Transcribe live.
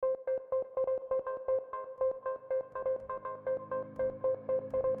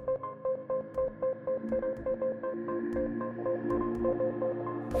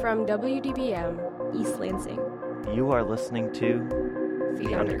From WDBM, East Lansing. You are listening to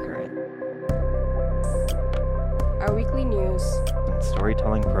The Undercurrent, our weekly news and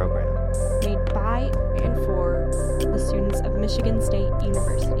storytelling program. Made by and for the students of Michigan State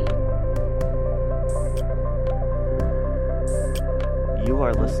University. You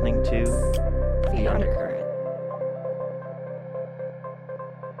are listening to The Undercurrent.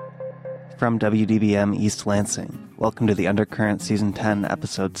 From WDBM East Lansing, welcome to The Undercurrent Season 10,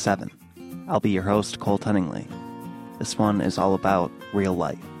 Episode 7. I'll be your host, Cole Tunningley. This one is all about real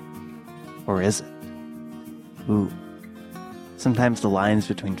life. Or is it? Ooh. Sometimes the lines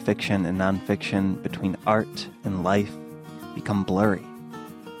between fiction and nonfiction, between art and life, become blurry.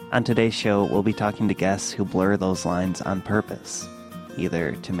 On today's show, we'll be talking to guests who blur those lines on purpose,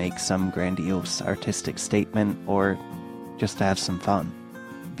 either to make some grandiose artistic statement or just to have some fun,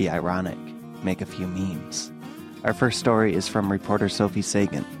 be ironic, make a few memes. Our first story is from reporter Sophie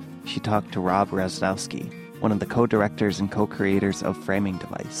Sagan. She talked to Rob Rosnowski, one of the co-directors and co-creators of Framing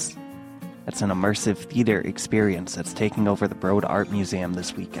Device. It's an immersive theater experience that's taking over the Broad Art Museum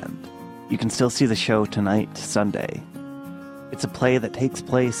this weekend. You can still see the show tonight, Sunday. It's a play that takes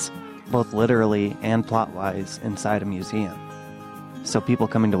place, both literally and plot-wise, inside a museum. So people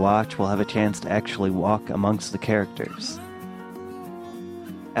coming to watch will have a chance to actually walk amongst the characters.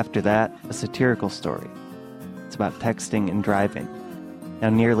 After that, a satirical story. It's about texting and driving. Now,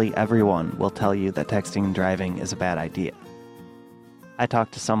 nearly everyone will tell you that texting and driving is a bad idea. I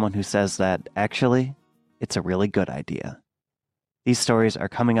talked to someone who says that, actually, it's a really good idea. These stories are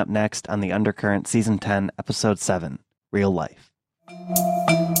coming up next on The Undercurrent Season 10, Episode 7, Real Life.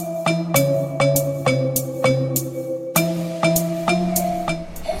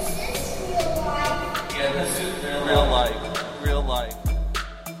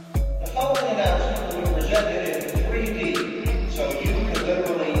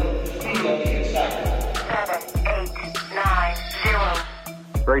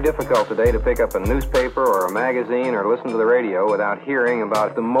 Very difficult today to pick up a newspaper or a magazine or listen to the radio without hearing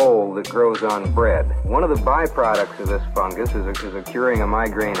about the mold that grows on bread. One of the byproducts of this fungus is curing a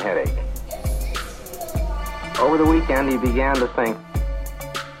migraine headache. Over the weekend, he began to think,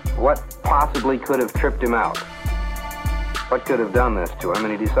 what possibly could have tripped him out? What could have done this to him?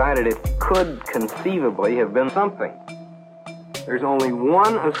 And he decided it could conceivably have been something. There's only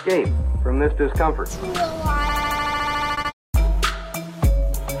one escape from this discomfort.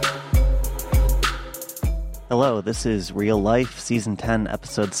 Hello, this is Real Life, Season 10,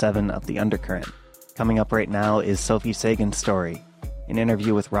 Episode 7 of The Undercurrent. Coming up right now is Sophie Sagan's story, an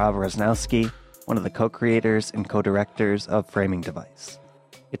interview with Rob Rosnowski, one of the co-creators and co-directors of Framing Device.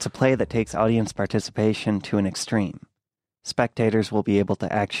 It's a play that takes audience participation to an extreme. Spectators will be able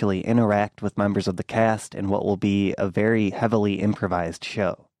to actually interact with members of the cast in what will be a very heavily improvised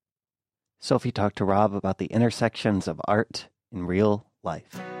show. Sophie talked to Rob about the intersections of art and real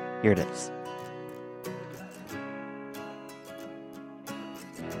life. Here it is.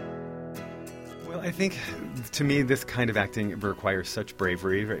 I think, to me, this kind of acting requires such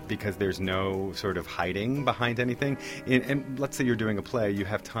bravery, right? Because there's no sort of hiding behind anything. And let's say you're doing a play, you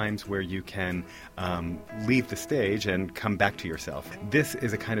have times where you can leave the stage and come back to yourself. This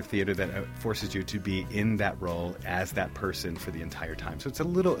is a kind of theater that forces you to be in that role as that person for the entire time. So it's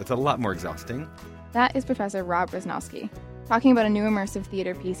a lot more exhausting. That is Professor Rob Rosnowski, talking about a new immersive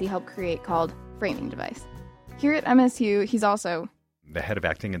theater piece he helped create called Framing Device. Here at MSU, he's also the head of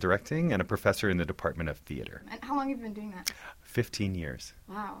acting and directing, and a professor in the Department of Theater. And how long have you been doing that? 15 years.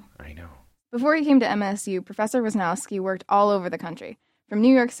 Wow. I know. Before he came to MSU, Professor Rosnowski worked all over the country, from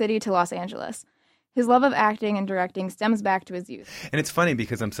New York City to Los Angeles. His love of acting and directing stems back to his youth. And it's funny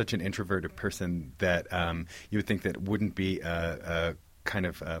because I'm such an introverted person that you would think that wouldn't be a kind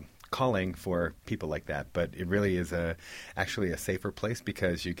of calling for people like that, but it really is actually a safer place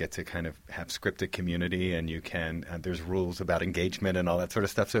because you get to kind of have scripted community and you can there's rules about engagement and all that sort of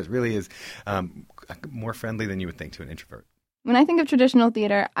stuff, so it really is more friendly than you would think to an introvert. When I think of traditional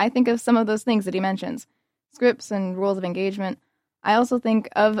theater, I think of some of those things that he mentions, scripts and rules of engagement. I also think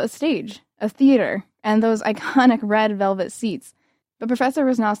of a stage, a theater, and those iconic red velvet seats. But Professor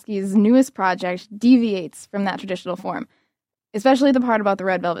Rosnowski's newest project deviates from that traditional form, especially the part about the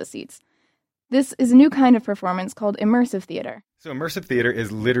red velvet seats. This is a new kind of performance called immersive theater. So immersive theater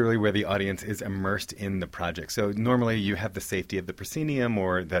is literally where the audience is immersed in the project. So normally you have the safety of the proscenium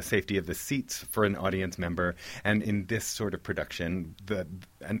or the safety of the seats for an audience member. And in this sort of production,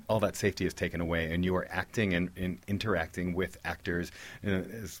 and all that safety is taken away, and you are acting and interacting with actors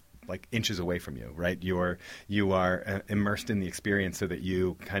as like inches away from you, right? You are immersed in the experience so that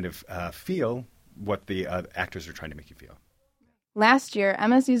you kind of feel what the actors are trying to make you feel. Last year,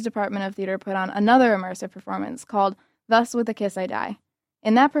 MSU's Department of Theater put on another immersive performance called Thus With a Kiss I Die.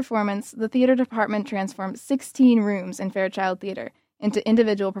 In that performance, the theater department transformed 16 rooms in Fairchild Theater into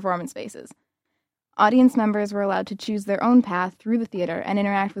individual performance spaces. Audience members were allowed to choose their own path through the theater and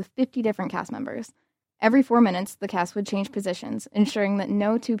interact with 50 different cast members. Every 4 minutes, the cast would change positions, ensuring that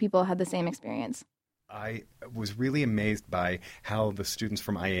no two people had the same experience. I was really amazed by how the students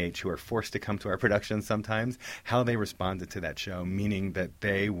from IH, who are forced to come to our productions sometimes, how they responded to that show, meaning that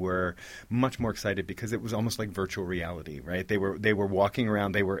they were much more excited because it was almost like virtual reality, right? They were walking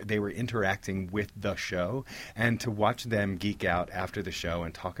around, they were interacting with the show, and to watch them geek out after the show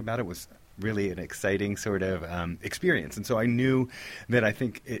and talk about it was really an exciting sort of experience. And so I knew that I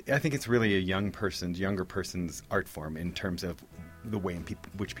think it's really a younger person's art form in terms of the way in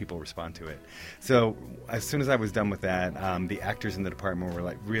which people respond to it. So as soon as I was done with that, the actors in the department were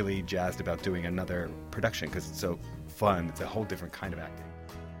like really jazzed about doing another production because it's so fun. It's a whole different kind of acting.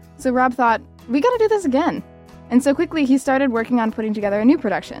 So Rob thought, we got to do this again. And so quickly he started working on putting together a new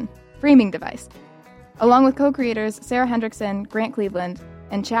production, Framing Device. Along with co-creators Sarah Hendrickson, Grant Cleveland,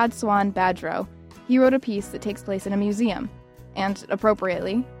 and Chad Swan Badgerow, he wrote a piece that takes place in a museum and,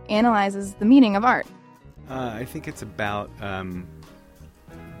 appropriately, analyzes the meaning of art. I think it's about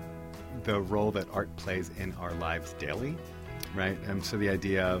the role that art plays in our lives daily, right? So the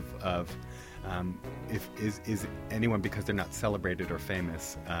idea of is anyone, because they're not celebrated or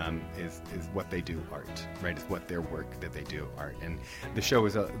famous, is what they do art, right? Is what their work that they do art. And the show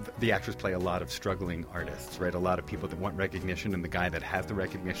is the actors play a lot of struggling artists, right? A lot of people that want recognition, and the guy that has the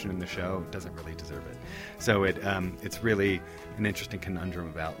recognition in the show doesn't really deserve it. So it's really an interesting conundrum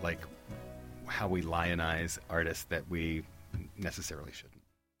about like how we lionize artists that we necessarily shouldn't.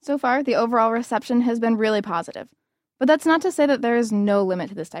 So far, the overall reception has been really positive. But that's not to say that there is no limit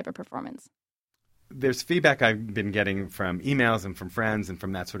to this type of performance. There's feedback I've been getting from emails and from friends and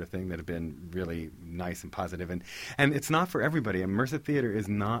from that sort of thing that have been really nice and positive. And it's not for everybody. Immersive theater is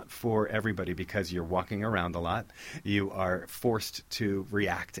not for everybody because you're walking around a lot. You are forced to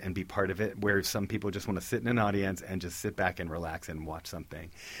react and be part of it, where some people just want to sit in an audience and just sit back and relax and watch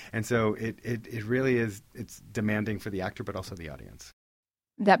something. And so it really is, it's demanding for the actor but also the audience.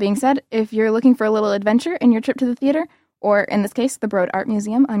 That being said, if you're looking for a little adventure in your trip to the theater, or in this case, the Broad Art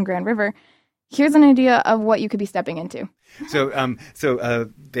Museum on Grand River, here's an idea of what you could be stepping into.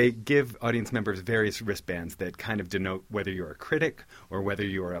 So they give audience members various wristbands that kind of denote whether you're a critic or whether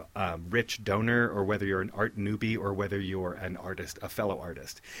you're a rich donor or whether you're an art newbie or whether you're an artist, a fellow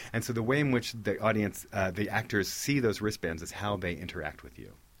artist. And so the way in which the audience, the actors see those wristbands is how they interact with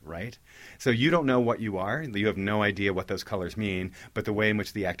you. Right? So you don't know what you are. You have no idea what those colors mean, but the way in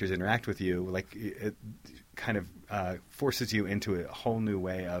which the actors interact with you, like it kind of forces you into a whole new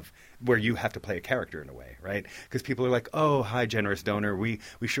way of where you have to play a character in a way, right? Because people are like, oh, hi, generous donor. We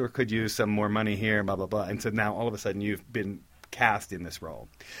sure could use some more money here, blah, blah, blah. And so now all of a sudden you've been cast in this role.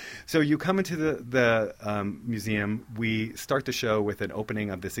 So you come into the museum. We start the show with an opening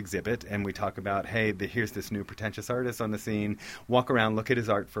of this exhibit, and we talk about, hey, here's this new pretentious artist on the scene. Walk around, look at his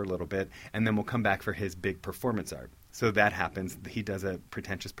art for a little bit, and then we'll come back for his big performance art. So that happens. He does a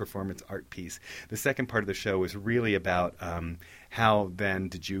pretentious performance art piece. The second part of the show is really about how then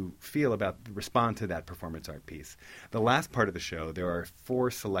did you respond to that performance art piece. The last part of the show, there are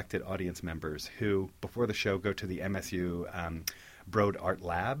 4 selected audience members who, before the show, go to the MSU Broad Art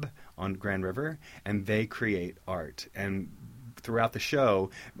Lab on Grand River, and they create art. And throughout the show,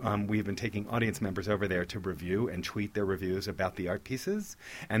 we've been taking audience members over there to review and tweet their reviews about the art pieces.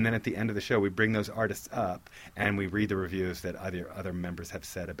 And then at the end of the show, we bring those artists up and we read the reviews that other members have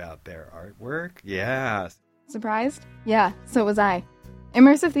said about their artwork. Yeah. Surprised? Yeah, so was I.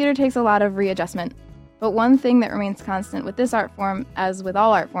 Immersive theater takes a lot of readjustment. But one thing that remains constant with this art form, as with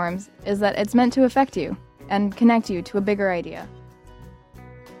all art forms, is that it's meant to affect you and connect you to a bigger idea.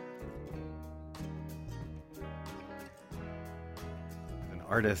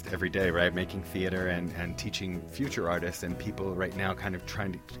 Artist every day, right? Making theater and teaching future artists and people right now kind of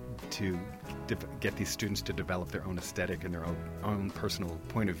trying to get these students to develop their own aesthetic and their own personal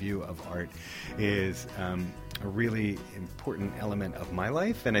point of view of art is a really important element of my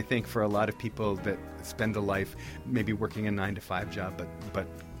life. And I think for a lot of people that spend a life maybe working a 9-to-5 job, but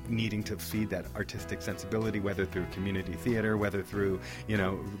needing to feed that artistic sensibility, whether through community theater, whether through,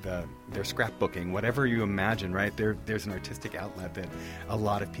 their scrapbooking, whatever you imagine, right? There's an artistic outlet that a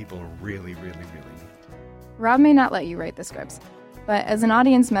lot of people really, really, really need. Rob may not let you write the scripts, but as an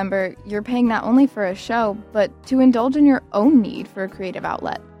audience member, you're paying not only for a show, but to indulge in your own need for a creative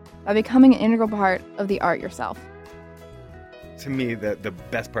outlet by becoming an integral part of the art yourself. to me, the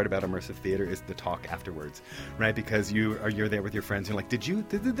best part about immersive theater is the talk afterwards, right? Because you're there with your friends. You're like, did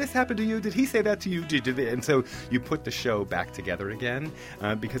this happen to you? Did he say that to you? And so you put the show back together again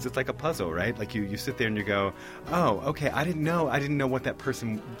because it's like a puzzle, right? Like you sit there and you go, oh, okay, I didn't know what that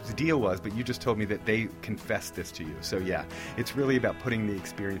person's deal was, but you just told me that they confessed this to you. So yeah, it's really about putting the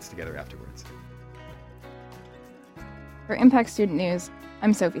experience together afterwards. For Impact Student News,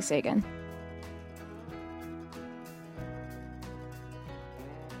 I'm Sophie Sagan.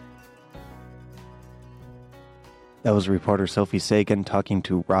 That was reporter Sophie Sagan talking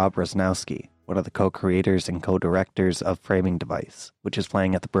to Rob Rosnowski, one of the co-creators and co-directors of Framing Device, which is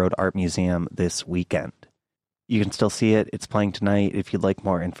playing at the Broad Art Museum this weekend. You can still see it. It's playing tonight. If you'd like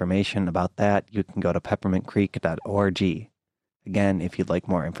more information about that, you can go to peppermintcreek.org. Again, if you'd like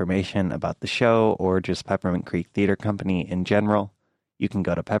more information about the show or just Peppermint Creek Theater Company in general, you can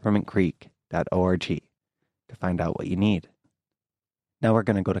go to peppermintcreek.org to find out what you need. Now we're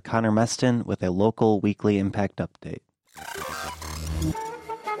going to go to Connor Meston with a local weekly impact update. Now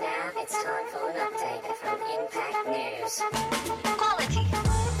it's time for an update from Impact News. Quality.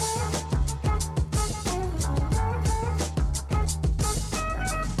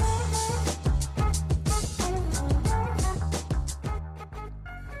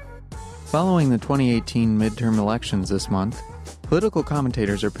 Following the 2018 midterm elections this month, political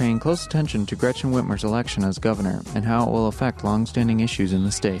commentators are paying close attention to Gretchen Whitmer's election as governor and how it will affect long-standing issues in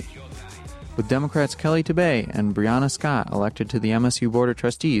the state. With Democrats Kelly Tabay and Brianna Scott elected to the MSU Board of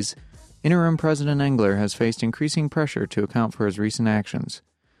Trustees, interim President Engler has faced increasing pressure to account for his recent actions.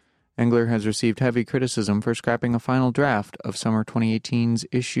 Engler has received heavy criticism for scrapping a final draft of summer 2018's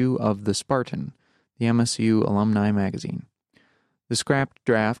issue of The Spartan, the MSU alumni magazine. The scrapped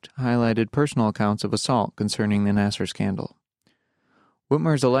draft highlighted personal accounts of assault concerning the Nassar scandal.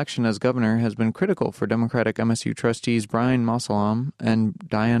 Whitmer's election as governor has been critical for Democratic MSU trustees Brian Mosalam and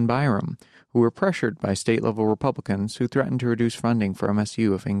Diane Byram, who were pressured by state-level Republicans who threatened to reduce funding for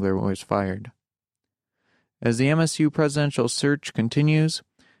MSU if Engler was fired. As the MSU presidential search continues,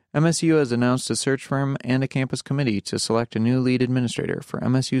 MSU has announced a search firm and a campus committee to select a new lead administrator for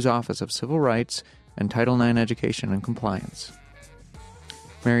MSU's Office of Civil Rights and Title IX Education and Compliance.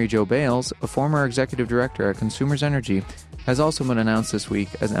 Mary Jo Bales, a former executive director at Consumers Energy, has also been announced this week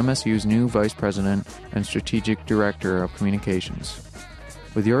as MSU's new vice president and strategic director of communications.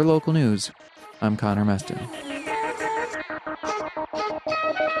 With your local news, I'm Connor Meston.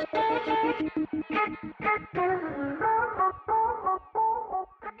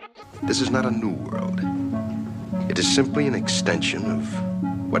 This is not a new world. It is simply an extension of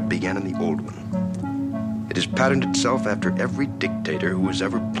what began in the old one. It has patterned itself after every dictator who has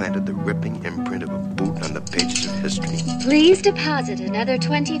ever planted the ripping imprint of a boot on the pages of history. Please deposit another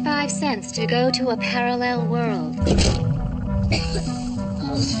 25 cents to go to a parallel world.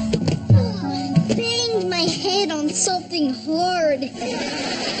 Banged my head on something hard.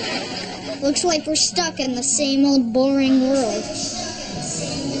 Looks like we're stuck in the same old boring world.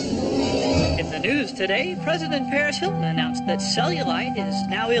 In the news today, President Paris Hilton announced that cellulite is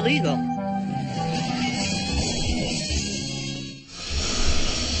now illegal.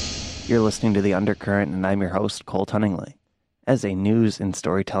 You're listening to The Undercurrent, and I'm your host, Cole Tunningly. As a news and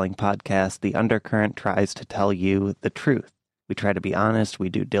storytelling podcast, The Undercurrent tries to tell you the truth. We try to be honest, we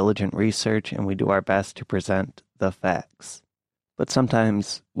do diligent research, and we do our best to present the facts. But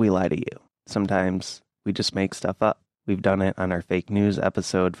sometimes we lie to you. Sometimes we just make stuff up. We've done it on our fake news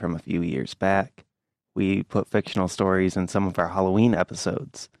episode from a few years back. We put fictional stories in some of our Halloween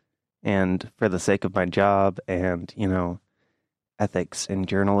episodes. And for the sake of my job and, ethics in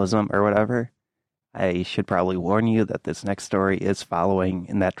journalism or whatever, I should probably warn you that this next story is following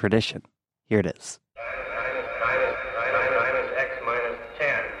in that tradition. Here it is. Minus X minus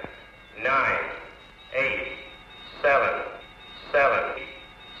 10, 9, 8, 7,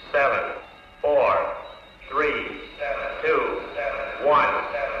 4, 3, 2, 1,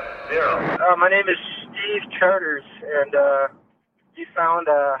 0. My name is Steve Charters, and you found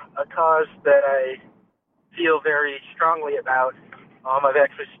a cause that I feel very strongly about. I've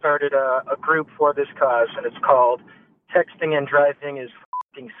actually started a group for this cause, and it's called Texting and Driving is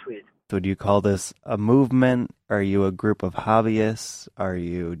F***ing Sweet. Would you call this a movement? Are you a group of hobbyists? Are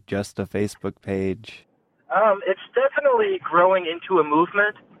you just a Facebook page? It's definitely growing into a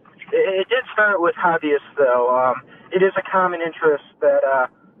movement. It did start with hobbyists, though. It is a common interest that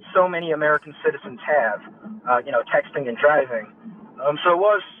so many American citizens have, texting and driving. So it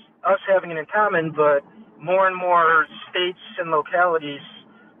was us having it in common, but more and more states and localities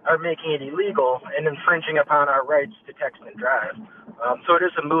are making it illegal and infringing upon our rights to text and drive. So it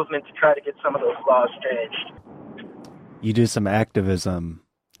is a movement to try to get some of those laws changed. you do some activism.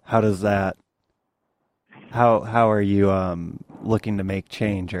 How does that? How are you looking to make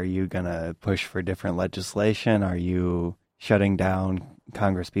change? Are you gonna push for different legislation? Are you shutting down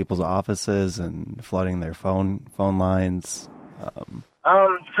Congress people's offices and flooding their phone lines?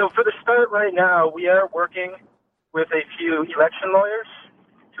 So for the start, right now, we are working with a few election lawyers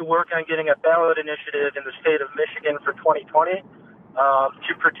to work on getting a ballot initiative in the state of Michigan for 2020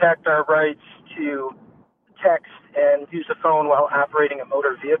 to protect our rights to text and use a phone while operating a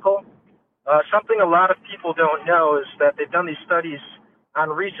motor vehicle. Something a lot of people don't know is that they've done these studies on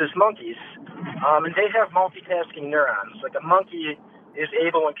rhesus monkeys, and they have multitasking neurons. Like a monkey is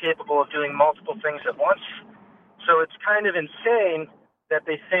able and capable of doing multiple things at once. So it's kind of insane that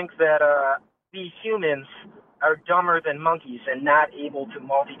they think that we humans are dumber than monkeys and not able to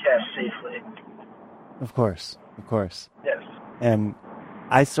multitask safely. Of course. Yes. And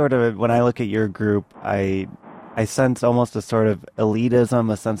I sort of, when I look at your group, I sense almost a sort of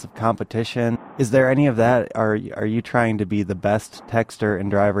elitism, a sense of competition. Is there any of that? Are you trying to be the best texter and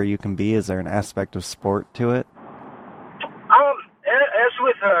driver you can be? Is there an aspect of sport to it? As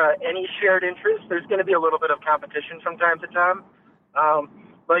with any shared interest, there's going to be a little bit of competition from time to time.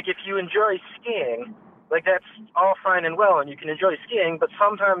 Like if you enjoy skiing, like that's all fine and well, and you can enjoy skiing, but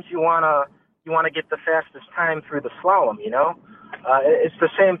sometimes you wanna get the fastest time through the slalom, you know? It's the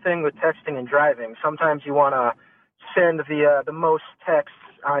same thing with texting and driving. Sometimes you want to send the most texts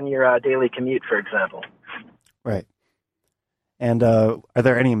on your daily commute, for example. Right. And are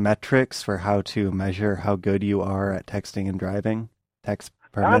there any metrics for how to measure how good you are at texting and driving? Text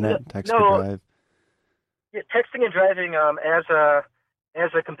per minute, text per drive? Yeah, texting and driving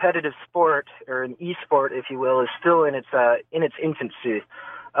as a competitive sport, or an e-sport, if you will, is still in its infancy.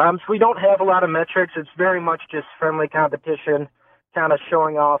 So we don't have a lot of metrics. It's very much just friendly competition, kind of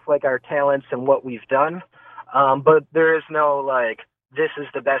showing off like our talents and what we've done. But there is no like, this is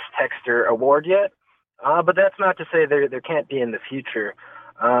the best texter award yet. But that's not to say there can't be in the future.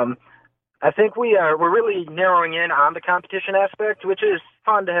 I think we're really narrowing in on the competition aspect, which is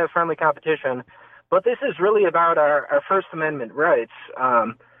fun to have friendly competition. But this is really about our First Amendment rights.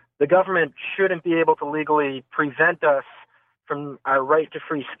 The government shouldn't be able to legally prevent us from our right to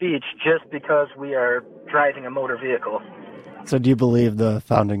free speech just because we are driving a motor vehicle. So do you believe the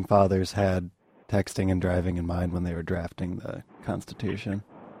Founding Fathers had texting and driving in mind when they were drafting the Constitution?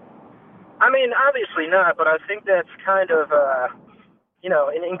 I mean, obviously not, but I think that's kind of,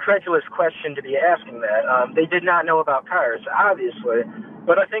 an incredulous question to be asking that. They did not know about cars, obviously,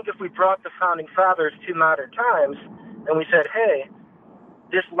 but I think if we brought the Founding Fathers to modern times and we said, hey,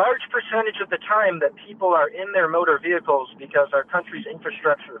 this large percentage of the time that people are in their motor vehicles because our country's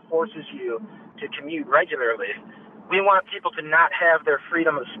infrastructure forces you to commute regularly, we want people to not have their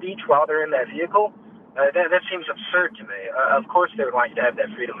freedom of speech while they're in that vehicle. That seems absurd to me. Of course they would want you to have that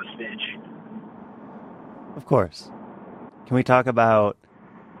freedom of speech. Of course. Can we talk about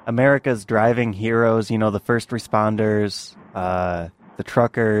America's driving heroes, the first responders, the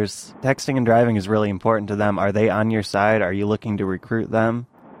truckers? Texting and driving is really important to them. Are they on your side? Are you looking to recruit them?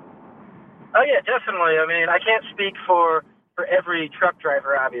 Oh, yeah, definitely. I mean, I can't speak for every truck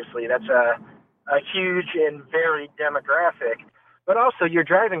driver, obviously. That's a huge and varied demographic. But also, you're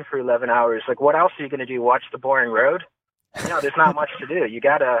driving for 11 hours. Like, what else are you going to do? Watch the boring road? There's not much to do. You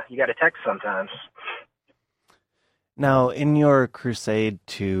gotta text sometimes. Now, in your crusade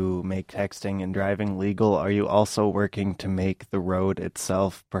to make texting and driving legal, are you also working to make the road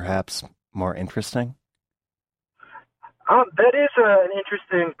itself perhaps more interesting? That is an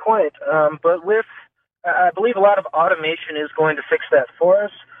interesting point. But I believe a lot of automation is going to fix that for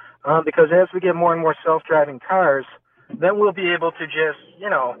us. Because as we get more and more self-driving cars, then we'll be able to just,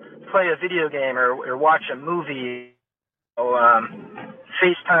 play a video game or watch a movie,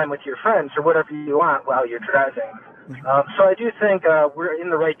 FaceTime with your friends or whatever you want while you're driving. So I do think we're in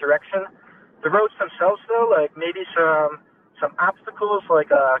the right direction. The roads themselves, though, like maybe some obstacles,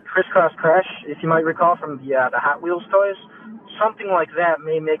 like a crisscross crash, if you might recall from the Hot Wheels toys, something like that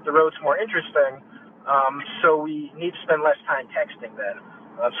may make the roads more interesting. So we need to spend less time texting then.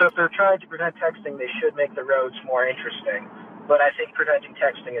 So if they're trying to prevent texting, they should make the roads more interesting. But I think preventing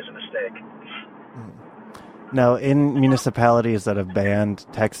texting is a mistake. Now, in municipalities that have banned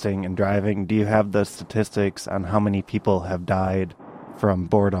texting and driving, do you have the statistics on how many people have died from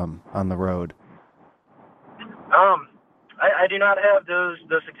boredom on the road? I do not have those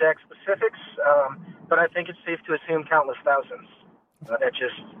exact specifics, but I think it's safe to assume countless thousands.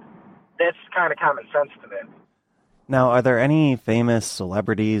 That's kind of common sense to me. Now, are there any famous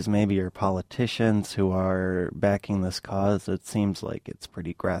celebrities, maybe, or politicians who are backing this cause? It seems like it's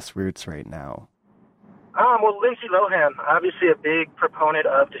pretty grassroots right now. Well, Lindsay Lohan, obviously a big proponent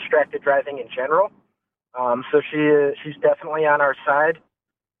of distracted driving in general. So she's definitely on our side.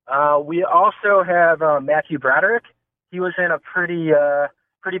 We also have Matthew Broderick. He was in a pretty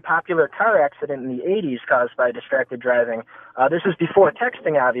popular car accident in the 80s caused by distracted driving. This is before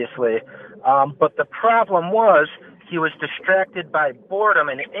texting, obviously. But the problem was he was distracted by boredom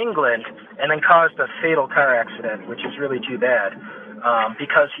in England and then caused a fatal car accident, which is really too bad.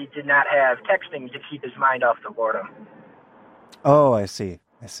 Because he did not have texting to keep his mind off the boredom. Oh, I see.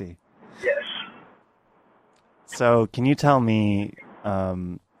 Yes. So can you tell me,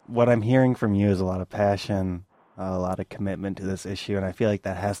 what I'm hearing from you is a lot of passion, a lot of commitment to this issue, and I feel like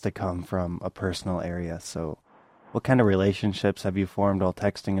that has to come from a personal area. So what kind of relationships have you formed while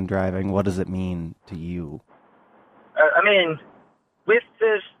texting and driving? What does it mean to you? I mean, with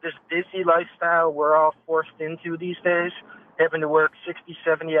this busy lifestyle we're all forced into these days, having to work 60,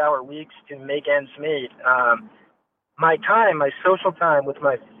 70-hour weeks to make ends meet. My social time with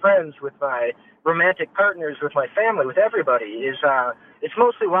my friends, with my romantic partners, with my family, with everybody it's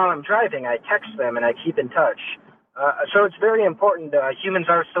mostly while I'm driving. I text them and I keep in touch. So it's very important. Humans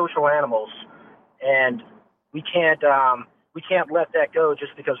are social animals, and we can't let that go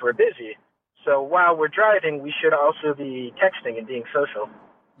just because we're busy. So while we're driving, we should also be texting and being social.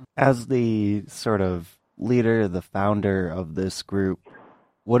 As the sort of leader, the founder of this group,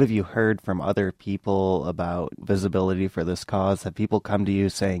 what have you heard from other people about visibility for this cause? Have people come to you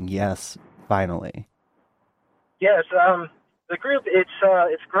saying, yes, finally? Yes, the group,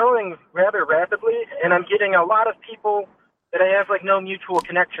 it's growing rather rapidly, and I'm getting a lot of people that I have no mutual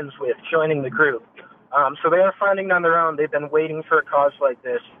connections with joining the group. So they are finding on their own. They've been waiting for a cause like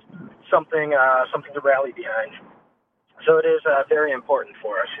this, something to rally behind. So it is very important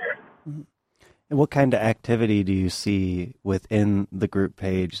for us here. Mm-hmm. And what kind of activity do you see within the group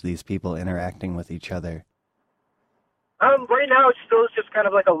page, these people interacting with each other? Right now, it's still just kind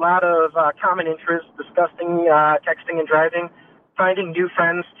of a lot of common interests, discussing texting and driving, finding new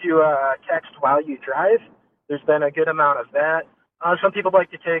friends to text while you drive. There's been a good amount of that. Some people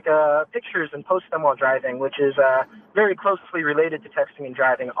like to take pictures and post them while driving, which is very closely related to texting and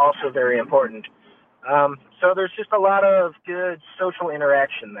driving, also very important. So there's just a lot of good social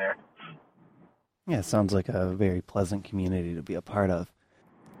interaction there. Yeah, it sounds like a very pleasant community to be a part of.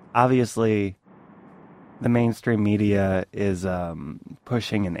 Obviously, the mainstream media is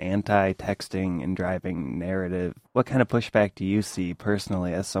pushing an anti-texting and driving narrative. What kind of pushback do you see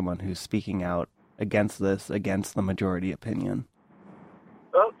personally as someone who's speaking out against this, against the majority opinion?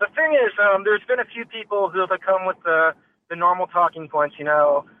 Well, the thing is, there's been a few people who have come with the normal talking points,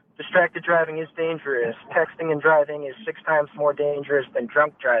 distracted driving is dangerous. Texting and driving is 6 times more dangerous than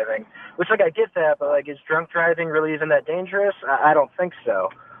drunk driving. Which, I get that, but, is drunk driving really even that dangerous? I don't think so.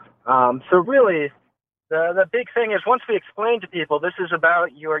 So really, the big thing is once we explain to people this is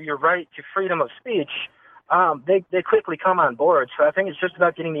about your right to freedom of speech, they quickly come on board. So I think it's just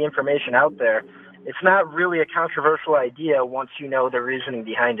about getting the information out there. It's not really a controversial idea once you know the reasoning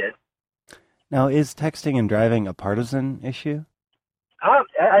behind it. Now, is texting and driving a partisan issue?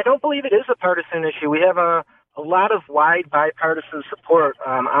 I don't believe it is a partisan issue. We have a lot of wide bipartisan support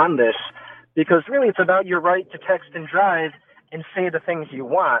on this because really it's about your right to text and drive and say the things you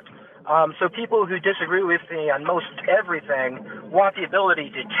want. So people who disagree with me on most everything want the ability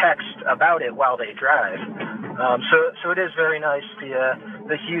to text about it while they drive. So it is very nice,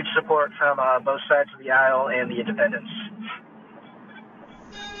 the huge support from both sides of the aisle and the independents.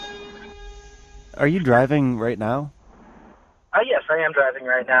 Are you driving right now? Yes, I am driving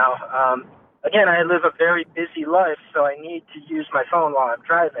right now. Again, I live a very busy life, so I need to use my phone while I'm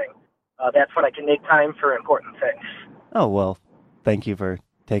driving. That's when I can make time for important things. Oh, well, thank you for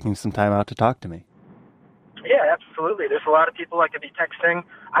taking some time out to talk to me. Yeah, absolutely. There's a lot of people I could be texting.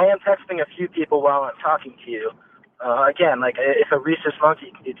 I am texting a few people while I'm talking to you. Again, if a rhesus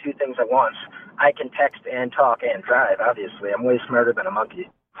monkey can do 2 things at once, I can text and talk and drive, obviously. I'm way smarter than a monkey.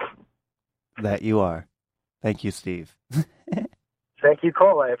 That you are. Thank you, Steve. Thank you,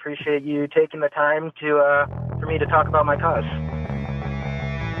 Cole. I appreciate you taking the time for me to talk about my cause.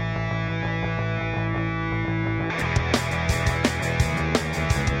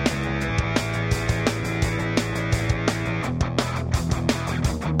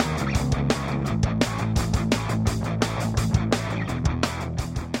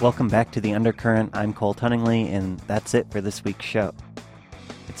 Welcome back to The Undercurrent. I'm Cole Tunningly, and that's it for this week's show.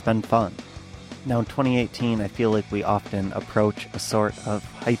 It's been fun. Now, in 2018, I feel like we often approach a sort of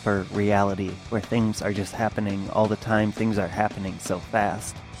hyper-reality where things are just happening all the time. Things are happening so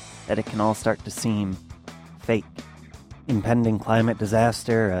fast that it can all start to seem fake. Impending climate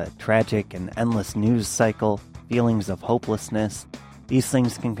disaster, a tragic and endless news cycle, feelings of hopelessness, these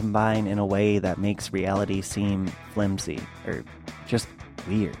things can combine in a way that makes reality seem flimsy, or just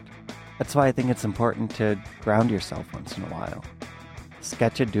weird. That's why I think it's important to ground yourself once in a while.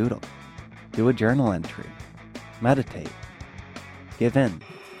 Sketch a doodle. Do a journal entry. Meditate. Give in.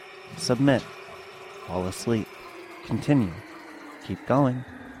 Submit. Fall asleep. Continue. Keep going.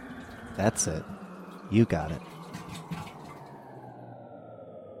 That's it. You got it.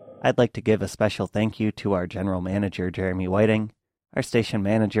 I'd like to give a special thank you to our General Manager, Jeremy Whiting, our Station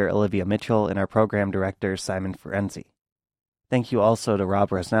Manager, Olivia Mitchell, and our Program Director, Simon Ferenzi. Thank you also to Rob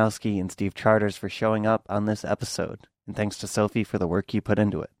Rosnowski and Steve Charters for showing up on this episode, and thanks to Sophie for the work you put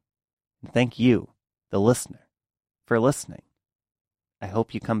into it. And thank you, the listener, for listening. I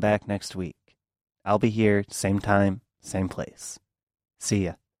hope you come back next week. I'll be here, same time, same place. See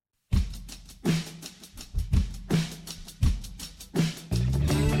ya.